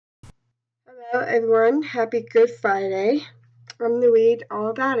Hello everyone, happy Good Friday. I'm going to read all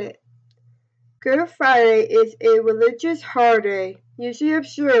about it. Good Friday is a religious holiday usually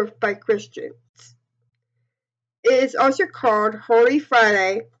observed by Christians. It is also called Holy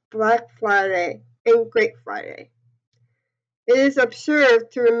Friday, Black Friday, and Great Friday. It is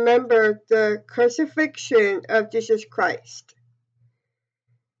observed to remember the crucifixion of Jesus Christ,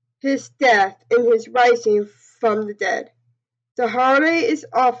 his death, and his rising from the dead. The holiday is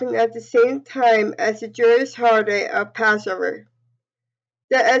often at the same time as the Jewish holiday of Passover.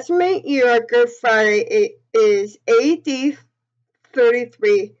 The estimated year of Good Friday is AD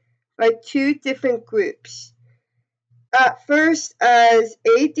 33 by two different groups. At first as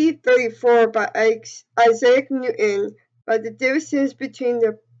AD 34 by Isaac Newton, by the differences between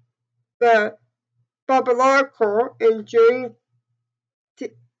the Babylonical and Julian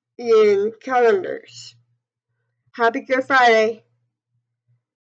calendars. Happy Good Friday!